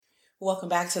Welcome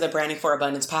back to the Branding for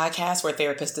Abundance podcast, where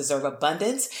therapists deserve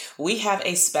abundance. We have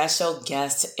a special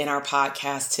guest in our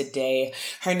podcast today.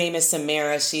 Her name is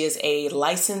Samiyrah. She is a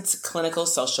licensed clinical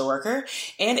social worker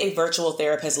and a virtual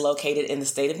therapist located in the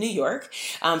state of New York.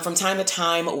 From time to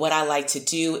time, what I like to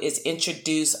do is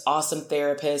introduce awesome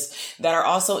therapists that are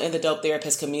also in the Dope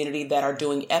Therapist community that are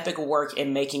doing epic work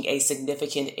and making a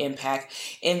significant impact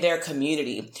in their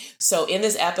community. So in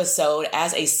this episode,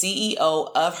 as a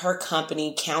CEO of her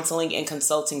company, Counseling and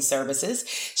Consulting Services,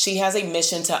 she has a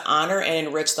mission to honor and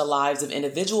enrich the lives of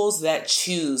individuals that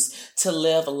choose to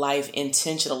live life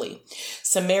intentionally.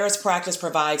 Samiyrah's practice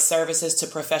provides services to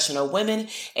professional women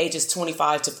ages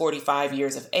 25 to 45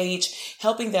 years of age,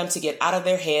 helping them to get out of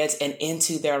their heads and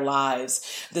into their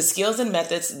lives. The skills and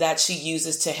methods that she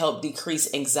uses to help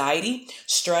decrease anxiety,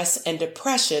 stress, and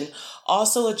depression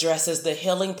also addresses the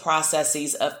healing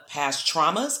processes of past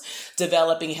traumas,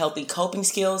 developing healthy coping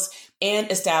skills,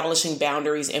 and establishing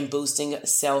boundaries and boosting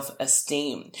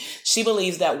self-esteem. She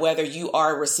believes that whether you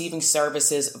are receiving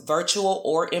services virtual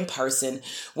or in person,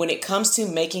 when it comes to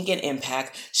making an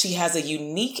impact, she has a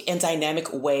unique and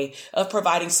dynamic way of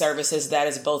providing services that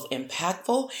is both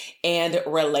impactful and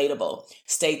relatable.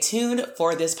 Stay tuned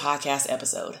for this podcast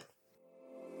episode.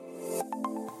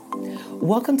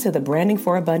 Welcome to the Branding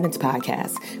for Abundance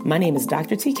podcast. My name is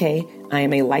Dr. TK. I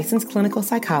am a licensed clinical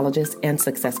psychologist and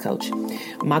success coach.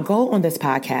 My goal on this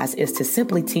podcast is to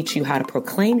simply teach you how to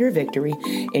proclaim your victory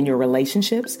in your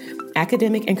relationships,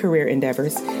 academic and career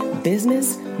endeavors,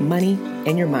 business, money,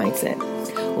 and your mindset.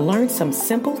 Learn some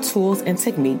simple tools and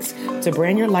techniques to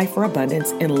brand your life for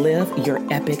abundance and live your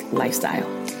epic lifestyle.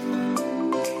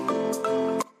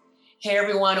 Hey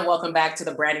everyone, and welcome back to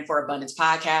the Branding for Abundance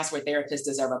podcast, where therapists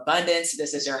deserve abundance.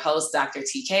 This is your host, Dr.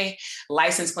 TK,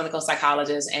 licensed clinical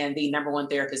psychologist and the #1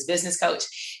 therapist business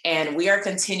coach. And we are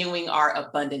continuing our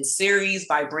abundance series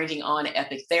by bringing on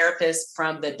epic therapists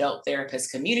from the Dope Therapist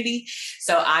community.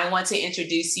 So I want to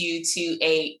introduce you to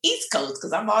a East Coast,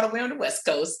 because I'm all the way on the West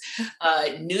Coast,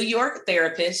 New York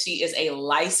therapist. She is a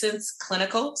licensed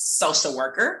clinical social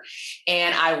worker.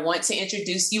 And I want to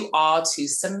introduce you all to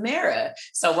Samiyrah.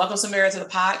 So welcome, Samiyrah, to the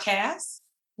podcast.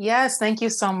 Yes, thank you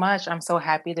so much. I'm so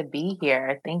happy to be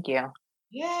here. Thank you.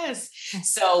 Yes.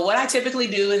 So what I typically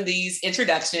do in these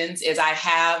introductions is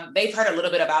they've heard a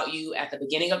little bit about you at the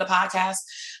beginning of the podcast,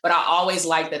 but I always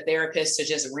like the therapists to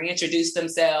just reintroduce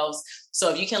themselves. So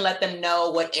if you can let them know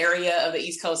what area of the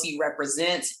East Coast you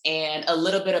represent and a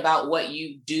little bit about what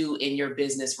you do in your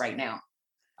business right now.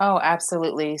 Oh,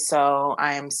 absolutely. So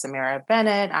I am Samiyrah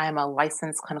Bennett. I am a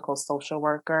licensed clinical social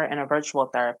worker and a virtual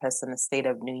therapist in the state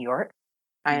of New York.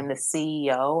 I am the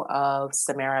CEO of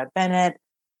Samiyrah Bennett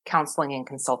Counseling and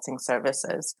Consulting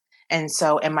Services. And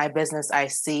so in my business, I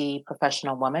see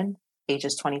professional women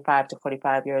ages 25 to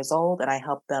 45 years old, and I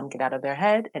help them get out of their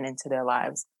head and into their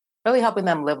lives, really helping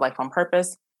them live life on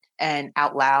purpose and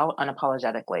out loud,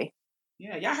 unapologetically.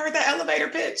 Yeah, y'all heard that elevator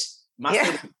pitch?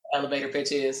 My elevator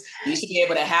pitch is you should be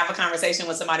able to have a conversation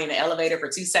with somebody in the elevator for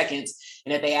 2 seconds.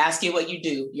 And if they ask you what you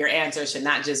do, your answer should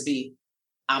not just be,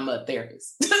 I'm a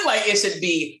therapist. Like it should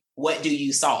be, what do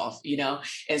you solve? And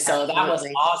so Absolutely. That was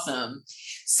awesome.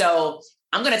 So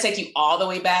I'm going to take you all the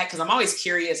way back because I'm always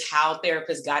curious how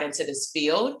therapists got into this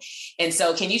field. And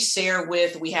so can you share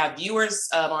we have viewers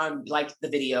on like the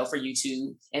video for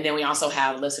YouTube, and then we also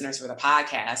have listeners for the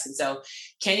podcast. And so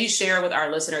can you share with our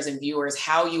listeners and viewers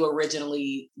how you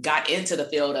originally got into the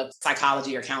field of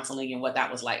psychology or counseling and what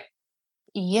that was like?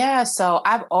 Yeah, so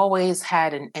I've always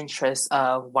had an interest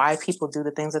of why people do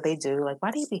the things that they do. Like, why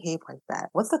do you behave like that?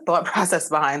 What's the thought process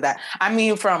behind that? I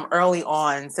mean, from early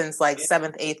on, since like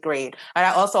 7th, 8th grade. And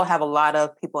I also have a lot of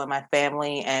people in my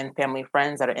family and family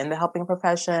friends that are in the helping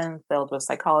profession, filled with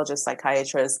psychologists,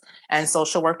 psychiatrists, and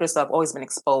social workers. So I've always been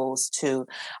exposed to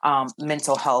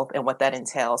mental health and what that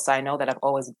entails. So I know that I've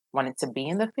always wanted to be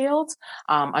in the field.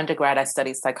 Undergrad, I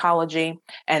studied psychology,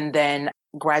 and then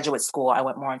graduate school, I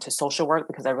went more into social work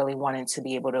because I really wanted to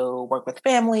be able to work with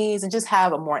families and just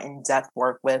have a more in-depth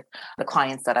work with the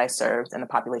clients that I served and the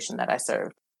population that I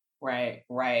served. Right.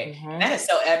 Mm-hmm. That is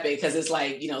so epic because it's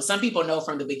like, some people know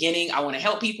from the beginning, I want to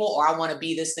help people or I want to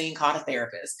be this thing called a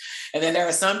therapist. And then there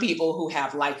are some people who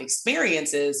have life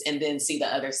experiences and then see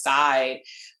the other side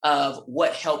of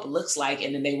what help looks like.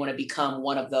 And then they want to become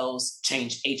one of those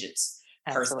change agents.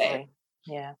 Absolutely. Per se.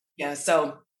 Yeah. Yeah.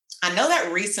 So I know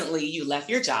that recently you left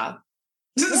your job.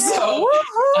 Yeah,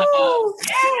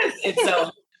 Yes. And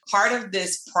so part of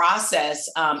this process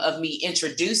of me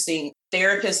introducing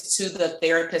therapist to the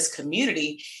therapist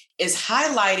community is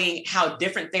highlighting how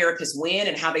different therapists win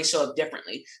and how they show up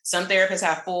differently. Some therapists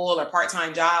have full or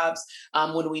part-time jobs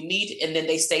when we meet, and then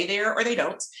they stay there or they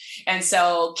don't. And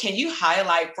so can you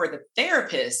highlight for the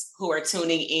therapists who are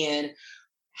tuning in,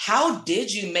 how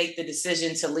did you make the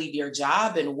decision to leave your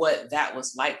job and what that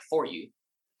was like for you?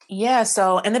 Yeah.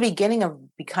 So in the beginning of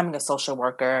becoming a social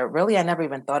worker, really, I never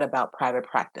even thought about private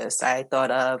practice. I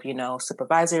thought of,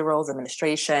 supervisory roles,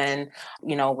 administration,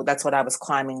 that's what I was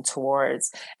climbing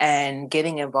towards. And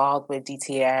getting involved with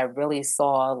DTA, I really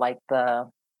saw like the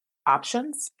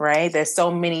options, right? There's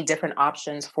so many different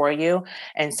options for you.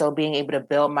 And so being able to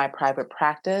build my private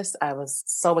practice, I was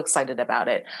so excited about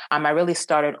it. I really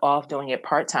started off doing it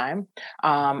part-time.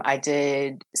 I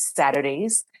did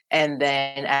Saturdays, and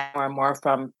then more and more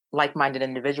from like-minded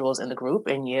individuals in the group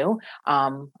and you,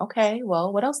 okay,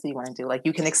 well, what else do you want to do? Like,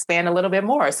 you can expand a little bit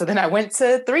more. So then I went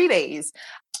to 3 days.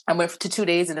 I went to 2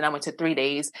 days and then I went to 3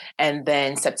 days. And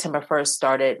then September 1st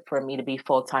started for me to be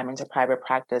full-time into private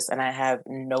practice. And I have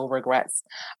no regrets.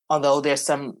 Although there's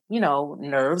some,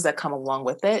 nerves that come along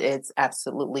with it. It's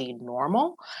absolutely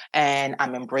normal. And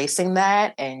I'm embracing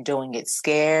that and doing it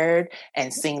scared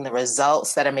and seeing the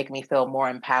results that are making me feel more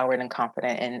empowered and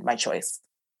confident in my choice.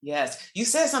 Yes. You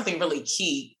said something really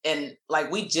key. And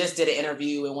like, we just did an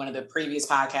interview in one of the previous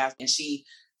podcasts, and she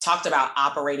talked about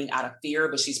operating out of fear,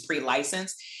 but she's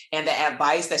pre-licensed. And the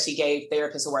advice that she gave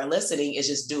therapists who are listening is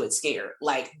just do it scared.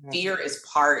 Like, fear is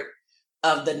part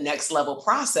of the next level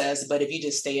process. But if you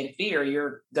just stay in fear,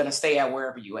 you're going to stay at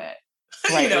wherever you at.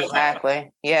 Right,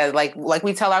 exactly. Yeah, like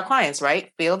we tell our clients,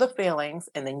 right? Feel the feelings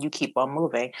and then you keep on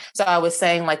moving. So I was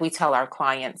saying, like we tell our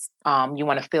clients, you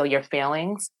want to feel your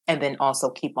feelings and then also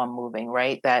keep on moving,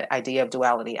 right? That idea of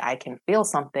duality. I can feel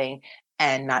something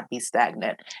and not be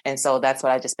stagnant. And so that's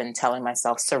what I've just been telling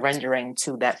myself, surrendering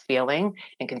to that feeling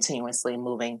and continuously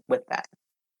moving with that.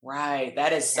 Right.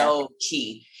 That is so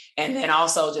key. And then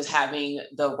also just having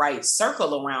the right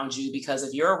circle around you, because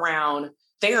if you're around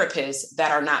therapists that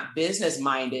are not business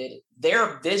minded,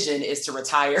 their vision is to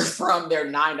retire from their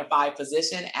 9-to-5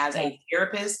 position as a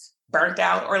therapist, burnt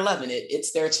out or loving it.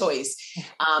 It's their choice.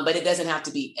 But it doesn't have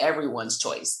to be everyone's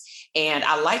choice. And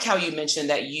I like how you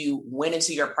mentioned that you went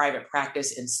into your private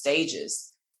practice in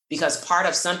stages, because part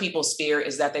of some people's fear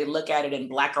is that they look at it in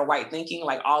black or white thinking,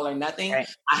 like all or nothing. Right.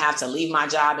 I have to leave my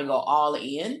job and go all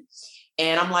in.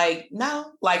 And I'm like,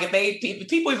 no, like if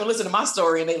people even listen to my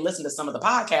story and they listen to some of the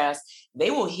podcasts,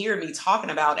 they will hear me talking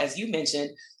about, as you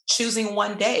mentioned, choosing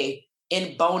one day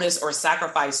in bonus or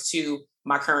sacrifice to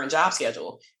my current job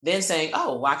schedule, then saying,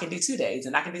 oh, well, I can do 2 days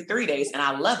and I can do 3 days and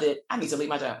I love it. I need to leave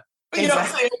my job. You know what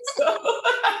I'm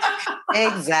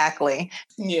saying? Exactly.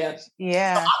 Yeah.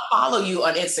 Yeah. So I follow you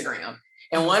on Instagram.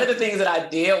 And one of the things that I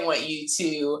did want you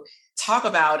to talk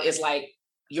about is like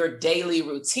your daily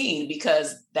routine,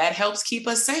 because that helps keep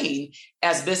us sane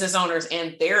as business owners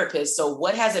and therapists. So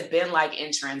what has it been like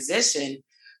in transition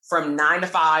from 9 to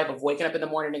 5 of waking up in the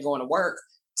morning and going to work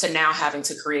to now having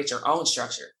to create your own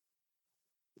structure?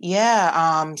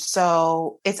 Yeah.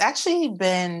 So it's actually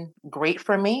been great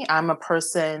for me. I'm a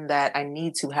person that I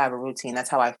need to have a routine. That's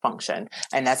how I function.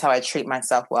 And that's how I treat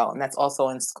myself well. And that's also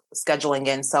in scheduling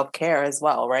in self-care as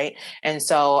well. Right. And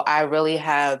so I really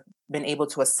have been able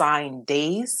to assign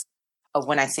days of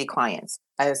when I see clients.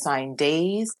 I assign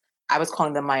days. I was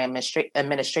calling them my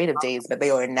administrative days, but they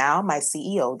are now my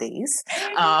CEO days.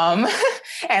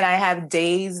 And I have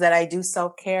days that I do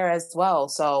self-care as well.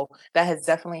 So that has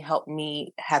definitely helped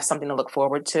me have something to look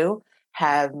forward to,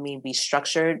 have me be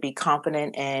structured, be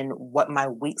confident in what my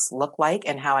weeks look like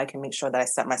and how I can make sure that I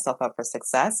set myself up for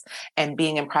success. And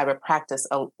being in private practice,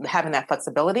 having that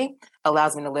flexibility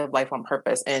allows me to live life on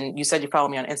purpose. And you said you follow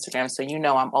me on Instagram, so you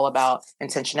know I'm all about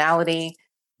intentionality,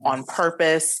 on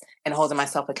purpose, and holding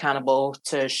myself accountable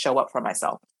to show up for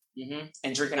myself. Mm-hmm.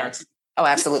 And drinking our tea. Oh,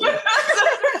 absolutely.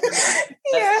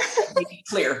 Yeah.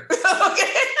 Clear.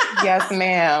 Okay. Yes,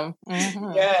 ma'am.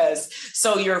 Mm-hmm. Yes.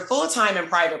 So you're full-time in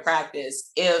private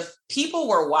practice. If people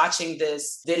were watching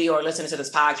this video or listening to this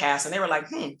podcast and they were like,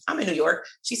 I'm in New York,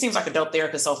 she seems like a dope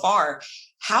therapist so far,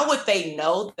 how would they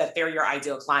know that they're your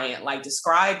ideal client? Like,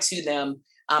 describe to them.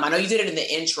 I know you did it in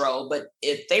the intro, but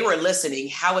if they were listening,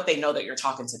 how would they know that you're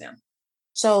talking to them?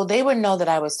 So they would know that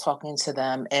I was talking to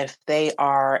them if they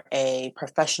are a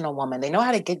professional woman. They know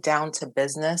how to get down to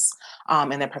business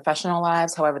in their professional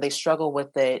lives. However, they struggle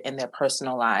with it in their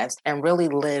personal lives and really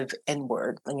live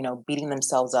inward, beating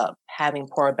themselves up, having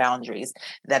poor boundaries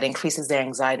that increases their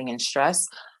anxiety and stress.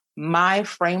 my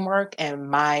framework and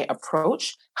my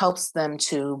approach helps them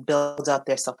to build up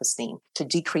their self-esteem, to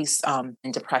decrease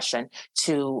in depression,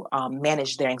 to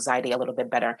manage their anxiety a little bit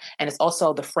better. And it's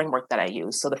also the framework that I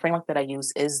use. So the framework that I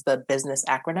use is the business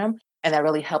acronym, and that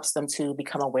really helps them to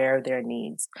become aware of their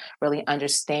needs, really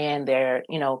understand their,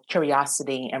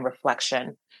 curiosity and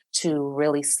reflection, to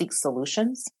really seek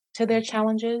solutions to their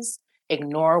challenges,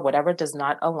 ignore whatever does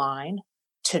not align,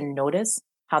 to notice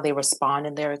how they respond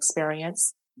in their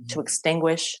experience, to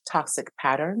extinguish toxic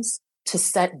patterns, to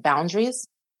set boundaries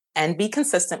and be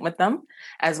consistent with them,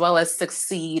 as well as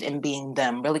succeed in being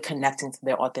them, really connecting to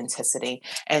their authenticity.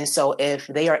 And so if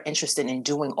they are interested in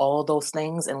doing all those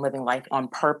things and living life on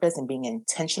purpose and being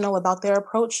intentional about their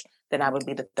approach, then I would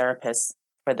be the therapist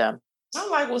for them. I'm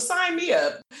like, well, sign me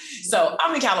up. So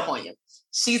I'm in California.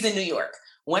 She's in New York.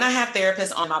 When I have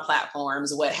therapists on my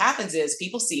platforms, what happens is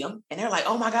people see them and they're like,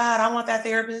 oh my God, I want that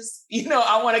therapist.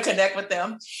 I want to connect with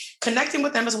them. Connecting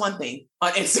with them is one thing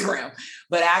on Instagram,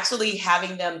 but actually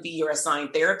having them be your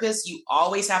assigned therapist, you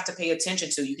always have to pay attention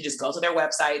to. You can just go to their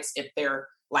websites if they're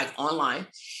like online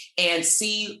and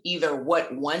see either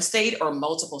what one state or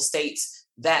multiple states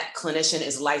that clinician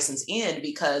is licensed in,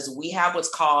 because we have what's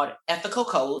called ethical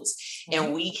codes,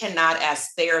 and we cannot, as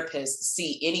therapists,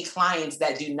 see any clients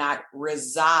that do not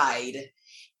reside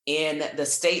in the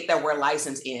state that we're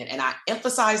licensed in. And I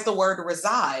emphasize the word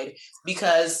reside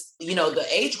because, the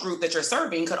age group that you're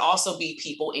serving could also be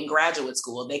people in graduate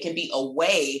school. They can be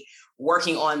away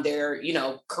working on their,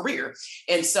 career.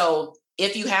 And so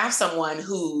if you have someone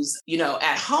who's,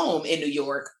 at home in New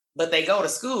York, but they go to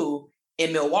school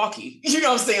in Milwaukee, what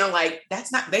I'm saying? Like,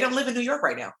 they don't live in New York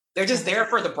right now. They're just there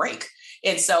for the break.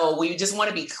 And so we just want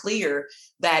to be clear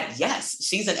that yes,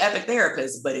 she's an epic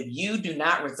therapist, but if you do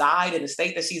not reside in the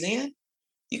state that she's in,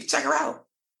 you can check her out,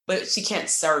 but she can't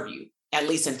serve you, at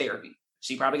least in therapy.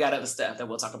 She probably got other stuff that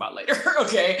we'll talk about later.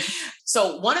 Okay.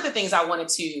 So one of the things I wanted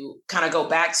to kind of go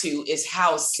back to is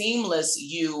how seamless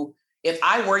if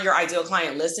I were your ideal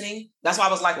client listening, that's why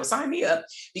I was like, well, sign me up,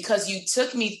 because you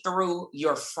took me through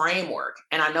your framework.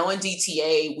 And I know in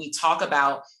DTA, we talk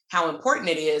about how important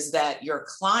it is that your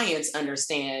clients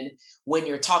understand when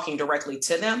you're talking directly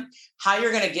to them, how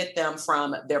you're going to get them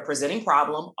from their presenting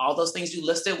problem, all those things you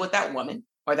listed with that woman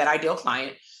or that ideal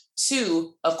client,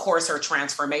 to, of course, her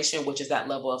transformation, which is that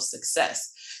level of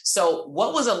success. So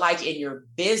what was it like in your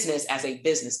business as a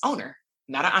business owner?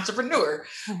 Not an entrepreneur,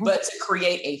 but to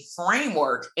create a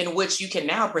framework in which you can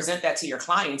now present that to your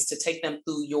clients to take them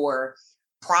through your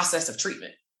process of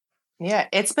treatment. Yeah,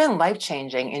 it's been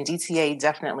life-changing, and DTA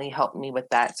definitely helped me with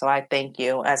that. So I thank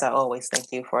you, as I always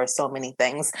thank you for so many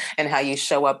things and how you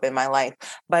show up in my life.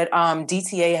 But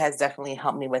DTA has definitely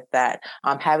helped me with that.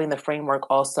 Having the framework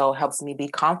also helps me be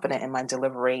confident in my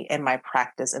delivery, in my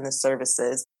practice, in the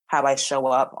services, how I show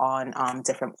up on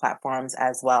different platforms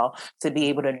as well, to be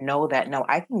able to know that, no,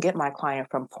 I can get my client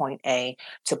from point A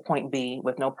to point B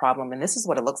with no problem. And this is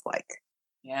what it looks like.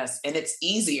 Yes. And it's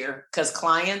easier because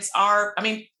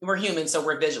we're human, so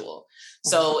we're visual.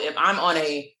 So if I'm on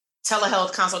a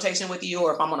telehealth consultation with you,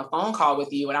 or if I'm on a phone call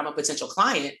with you and I'm a potential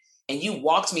client and you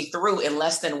walked me through in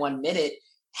less than 1 minute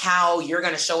how you're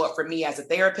going to show up for me as a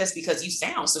therapist, because you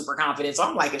sound super confident. So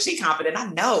I'm like, if she's confident,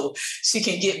 I know she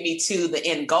can get me to the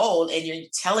end goal. And you're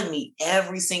telling me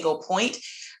every single point.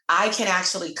 I can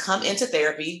actually come into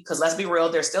therapy, because let's be real,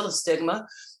 there's still a stigma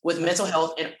with mental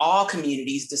health in all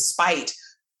communities, despite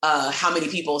how many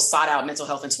people sought out mental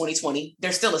health in 2020.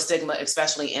 There's still a stigma,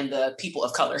 especially in the people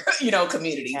of color,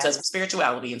 community, because of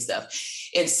spirituality and stuff.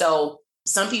 And so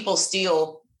some people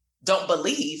still don't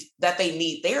believe that they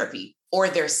need therapy, or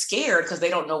they're scared because they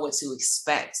don't know what to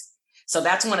expect. So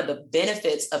that's one of the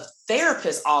benefits of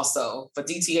therapists also, for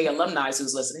DTA alumni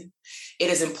who's listening. It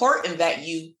is important that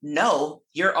you know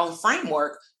your own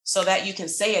framework so that you can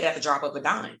say it at the drop of a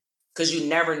dime, because you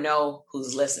never know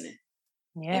who's listening.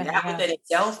 Yeah, and that within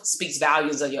itself speaks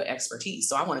volumes of your expertise.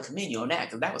 So I want to commend you on that,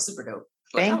 because that was super dope.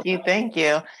 Thank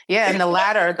you. Yeah. And the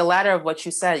latter of what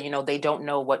you said, they don't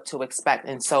know what to expect.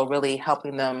 And so really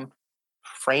helping them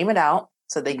frame it out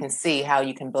so they can see how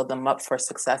you can build them up for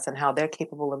success and how they're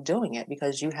capable of doing it,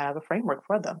 because you have a framework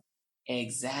for them.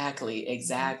 Exactly.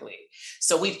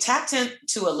 So we've tapped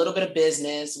into a little bit of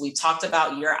business. We talked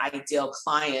about your ideal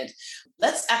client.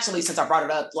 Let's actually, since I brought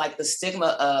it up, like the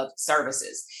stigma of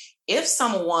services. If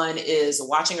someone is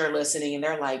watching or listening and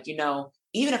they're like,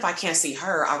 even if I can't see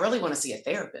her, I really want to see a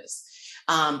therapist.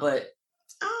 But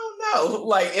I don't know,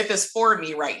 like if it's for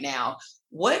me right now,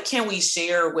 what can we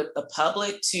share with the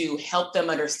public to help them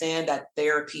understand that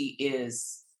therapy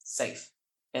is safe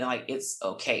and like it's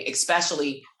okay,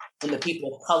 especially in the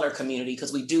people of color community,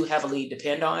 because we do heavily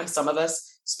depend on, some of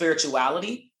us,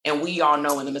 spirituality. And we all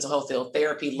know in the mental health field,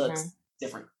 therapy looks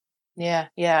different. Yeah.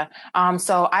 Yeah.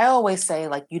 So I always say,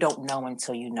 like, you don't know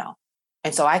until you know.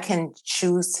 And so I can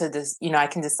choose to this, I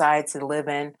can decide to live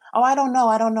in, oh, I don't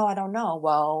know.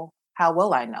 Well, how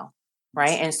will I know?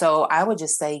 Right. And so I would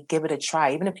just say, give it a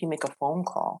try, even if you make a phone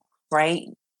call, right?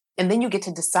 And then you get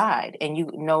to decide, and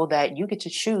you know that you get to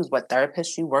choose what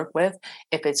therapist you work with,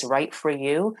 if it's right for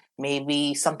you.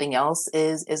 Maybe something else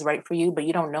is right for you, but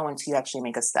you don't know until you actually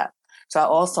make a step. So I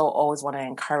also always want to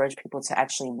encourage people to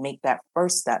actually make that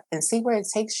first step and see where it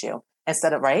takes you.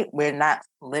 Instead of, right, we're not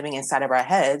living inside of our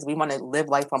heads. We want to live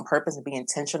life on purpose and be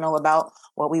intentional about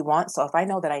what we want. So if I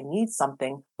know that I need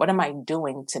something, what am I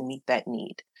doing to meet that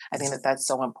need? I think that that's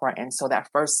so important. So that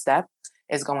first step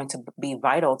is going to be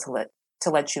vital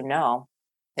to let you know,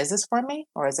 is this for me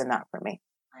or is it not for me?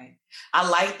 Right. I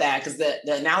like that, because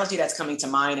the analogy that's coming to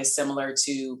mind is similar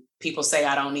to people say,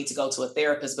 I don't need to go to a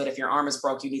therapist, but if your arm is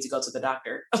broke, you need to go to the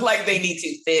doctor. Like, they need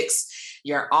to fix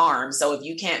your arm. So if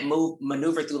you can't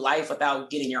maneuver through life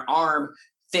without getting your arm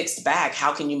fixed back,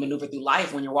 how can you maneuver through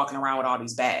life when you're walking around with all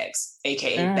these bags,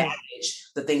 AKA baggage,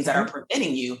 the things that are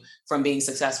preventing you from being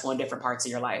successful in different parts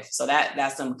of your life? So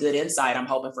that's some good insight, I'm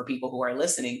hoping, for people who are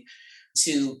listening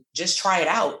to just try it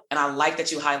out. And I like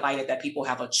that you highlighted that people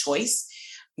have a choice.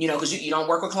 Because you don't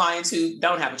work with clients who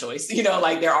don't have a choice.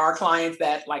 Like, there are clients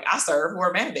that, like, I serve, who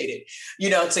are mandated,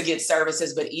 to get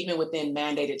services. But even within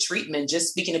mandated treatment, just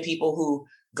speaking to people who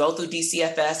go through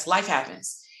DCFS, life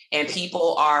happens. And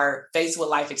people are faced with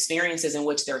life experiences in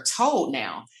which they're told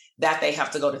now that they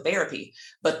have to go to therapy.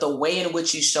 But the way in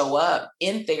which you show up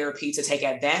in therapy to take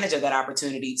advantage of that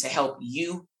opportunity to help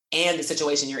you and the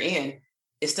situation you're in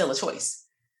is still a choice.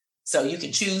 So you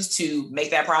can choose to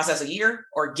make that process a year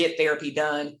or get therapy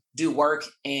done, do work,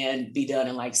 and be done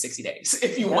in like 60 days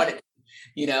if you want it,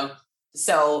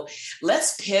 So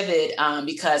let's pivot,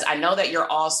 because I know that you're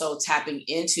also tapping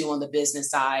into, on the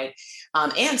business side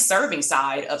and serving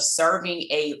side, of serving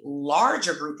a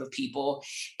larger group of people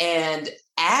and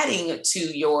adding to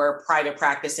your private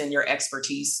practice and your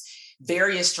expertise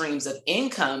various streams of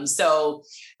income. So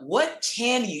what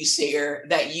can you share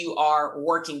that you are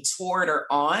working toward or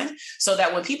on, so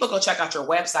that when people go check out your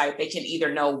website, they can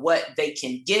either know what they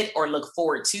can get or look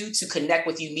forward to connect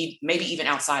with you, maybe even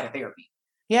outside of therapy?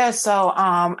 Yeah, so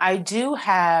I do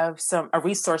have a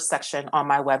resource section on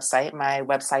my website. My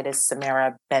website is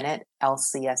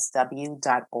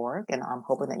SamiyrahBennettLCSW.org, and I'm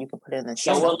hoping that you can put it in the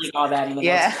show notes. We'll link all that in the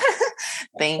notes.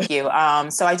 Thank you.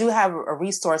 So I do have a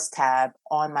resource tab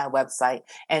on my website,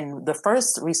 and the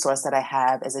first resource that I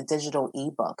have is a digital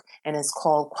ebook, and it's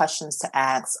called Questions to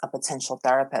Ask a Potential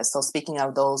Therapist. So speaking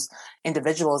of those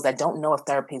individuals that don't know if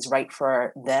therapy is right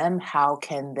for them, how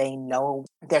can they know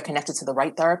they're connected to the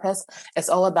right therapist? It's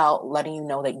all about letting you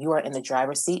know that you are in the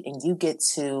driver's seat and you get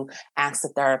to ask the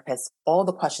therapist all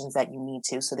the questions that you need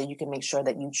to, so that you can make sure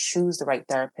that you choose the right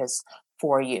therapist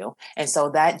for you. And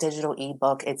so that digital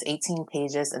ebook, it's 18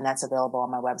 pages, and that's available on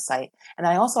my website. And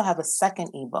I also have a second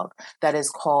ebook that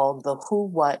is called The Who,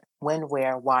 What, When,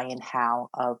 Where, Why, and How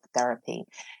of Therapy.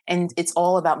 And it's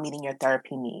all about meeting your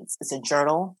therapy needs. It's a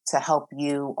journal to help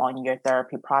you on your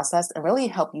therapy process and really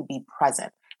help you be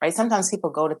present. Right? Sometimes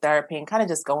people go to therapy and kind of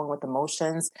just going with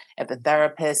emotions. If the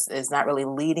therapist is not really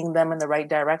leading them in the right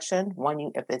direction,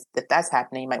 if that's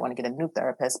happening, you might want to get a new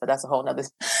therapist, but that's a whole nother,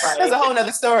 that's a whole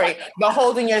nother story. But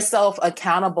holding yourself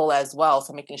accountable as well.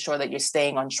 So making sure that you're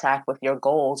staying on track with your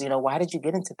goals. Why did you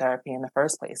get into therapy in the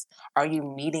first place? Are you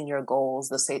meeting your goals,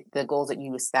 the goals that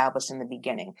you established in the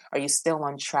beginning? Are you still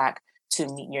on track to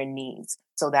meet your needs?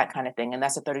 So that kind of thing. And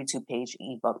that's a 32-page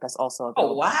ebook that's also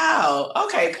available. Oh, wow.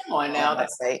 Okay, come on now.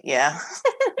 That's right. Yeah.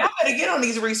 Y'all better get on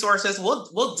these resources.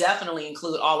 We'll definitely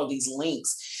include all of these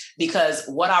links, because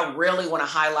what I really want to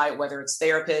highlight, whether it's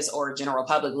therapists or general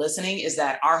public listening, is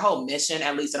that our whole mission,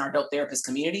 at least in our dope therapist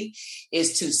community,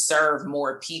 is to serve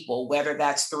more people, whether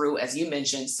that's through, as you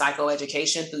mentioned,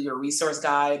 psychoeducation through your resource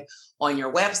guide on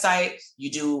your website. You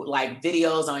do like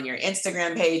videos on your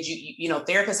Instagram page.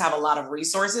 Therapists have a lot of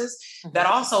resources that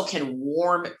also can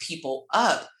warm people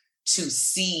up to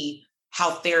see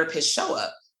how therapists show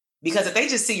up. Because if they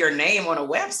just see your name on a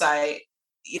website,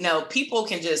 people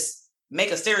can just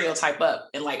make a stereotype up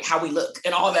and like how we look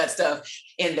and all that stuff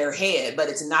in their head. But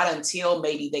it's not until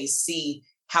maybe they see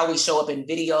how we show up in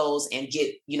videos and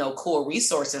get, cool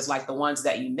resources like the ones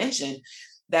that you mentioned,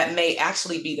 that may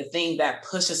actually be the thing that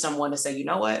pushes someone to say, you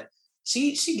know what,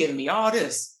 she giving me all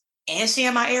this, and she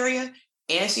in my area,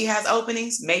 and she has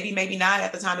openings, maybe not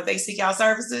at the time that they seek out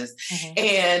services.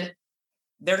 And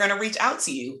they're going to reach out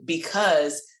to you,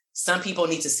 because some people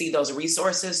need to see those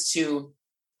resources to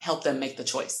help them make the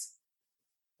choice.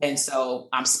 And so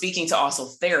I'm speaking to also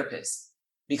therapists,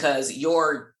 because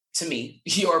your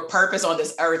purpose on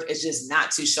this earth is just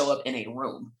not to show up in a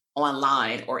room,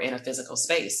 online, or in a physical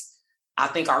space. I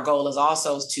think our goal is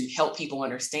also to help people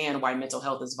understand why mental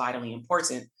health is vitally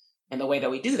important. And the way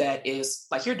that we do that is,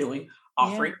 like you're doing,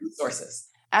 offering resources.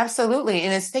 Absolutely.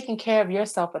 And it's taking care of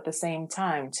yourself at the same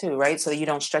time too, right? So you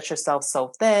don't stretch yourself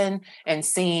so thin, and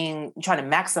trying to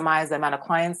maximize the amount of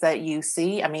clients that you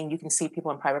see. I mean, you can see people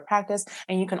in private practice,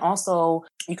 and you can also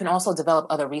develop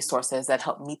other resources that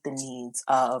help meet the needs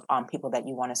of people that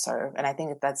you want to serve. And I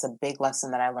think that's a big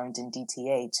lesson that I learned in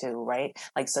DTA too, right?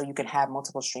 Like, so you can have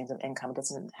multiple streams of income. It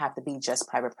doesn't have to be just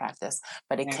private practice,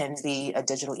 but it can be a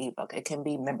digital ebook. It can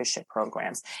be membership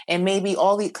programs, and maybe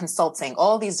all the consulting,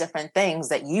 all these different things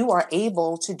that you are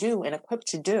able to do and equipped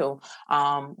to do.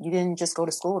 You didn't just go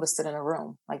to school to sit in a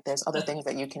room. Like, there's other things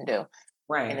that you can do.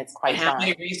 Right. And it's quite how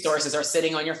many resources are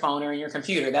sitting on your phone or in your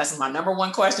computer? That's my number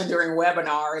one question during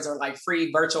webinars or like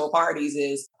free virtual parties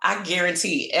is, I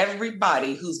guarantee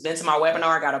everybody who's been to my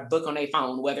webinar got a book on their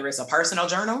phone, whether it's a personal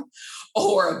journal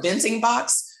or a venting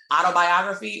box,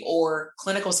 autobiography, or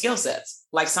clinical skill sets.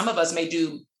 Like, some of us may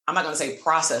do, I'm not going to say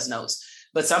process notes,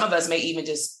 but some of us may even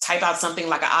just type out something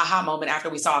like an aha moment after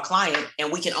we saw a client,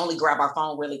 and we can only grab our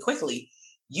phone really quickly.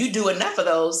 You do enough of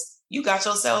those, you got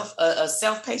yourself a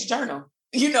self-paced journal,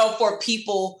 for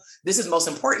people, this is most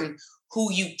important, who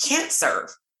you can't serve.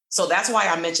 So that's why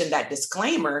I mentioned that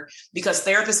disclaimer, because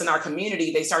therapists in our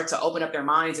community, they start to open up their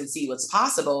minds and see what's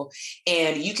possible.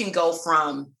 And you can go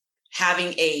from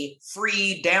having a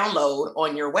free download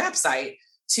on your website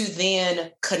to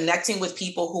then connecting with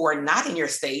people who are not in your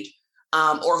state,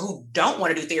 or who don't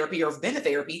want to do therapy or have been to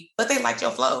therapy, but they like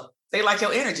your flow. They like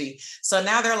your energy. So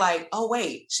now they're like, oh,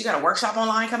 wait, she got a workshop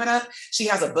online coming up. She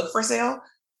has a book for sale.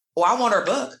 Oh, I want her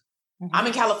book. Mm-hmm. I'm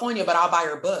in California, but I'll buy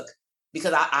her book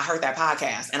because I heard that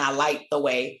podcast and I like the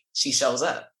way she shows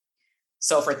up.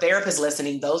 So for therapists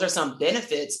listening, those are some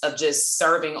benefits of just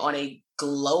serving on a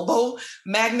global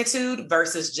magnitude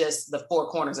versus just the four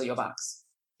corners of your box.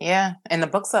 Yeah. And the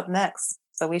book's up next.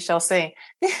 So we shall see.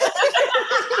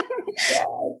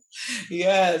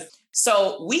 Yes.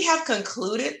 So we have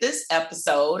concluded this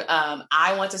episode.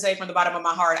 I want to say from the bottom of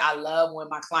my heart, I love when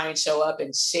my clients show up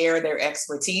and share their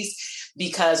expertise,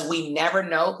 because we never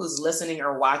know who's listening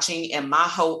or watching. And my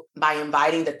hope, by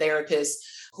inviting the therapists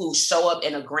who show up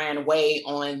in a grand way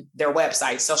on their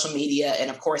website, social media, and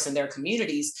of course in their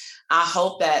communities, I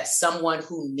hope that someone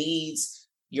who needs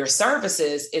your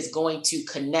services is going to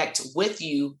connect with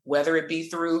you, whether it be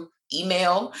through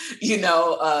email,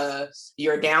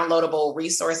 your downloadable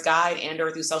resource guide, and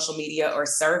or through social media or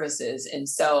services. And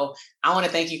so I want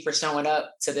to thank you for showing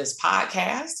up to this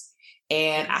podcast,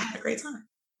 and I had a great time.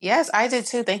 Yes, I did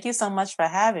too. Thank you so much for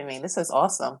having me. This is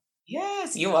awesome.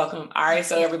 Yes, you're welcome. All right.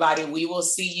 So everybody, we will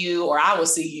see you, or I will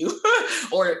see you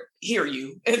or hear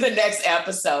you in the next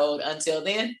episode. Until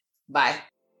then, bye.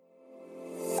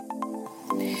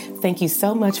 Thank you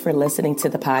so much for listening to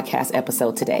the podcast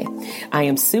episode today. I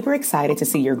am super excited to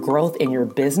see your growth in your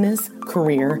business,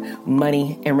 career,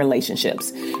 money, and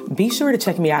relationships. Be sure to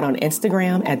check me out on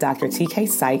Instagram at Dr. TK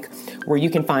Psych, where you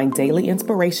can find daily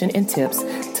inspiration and tips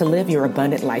to live your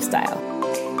abundant lifestyle.